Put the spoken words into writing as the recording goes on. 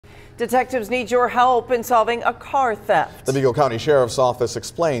Detectives need your help in solving a car theft. The Vigo County Sheriff's Office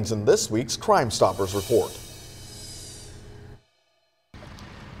explains in this week's Crime Stoppers report.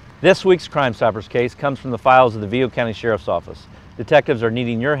 This week's Crime Stoppers case comes from the files of the Vigo County Sheriff's Office. Detectives are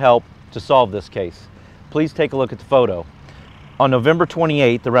needing your help to solve this case. Please take a look at the photo. On November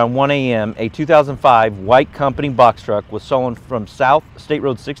 28th, around 1 a.m., a 2005 white company box truck was stolen from South State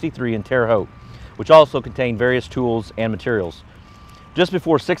Road 63 in Terre Haute, which also contained various tools and materials. Just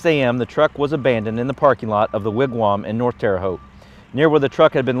before 6 a.m., the truck was abandoned in the parking lot of the Wigwam in North Terre Haute. Near where the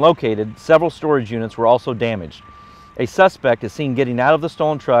truck had been located, several storage units were also damaged. A suspect is seen getting out of the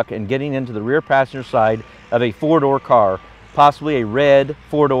stolen truck and getting into the rear passenger side of a four-door car, possibly a red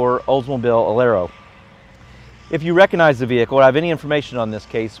four-door Oldsmobile Alero. If you recognize the vehicle or have any information on this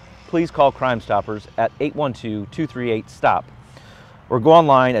case, please call Crime Stoppers at 812-238-STOP. Or go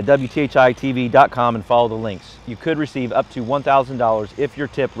online at WTHI-TV.com and follow the links. You could receive up to $1,000 if your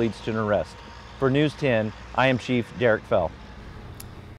tip leads to an arrest. For News 10, I am Chief Derek Fell.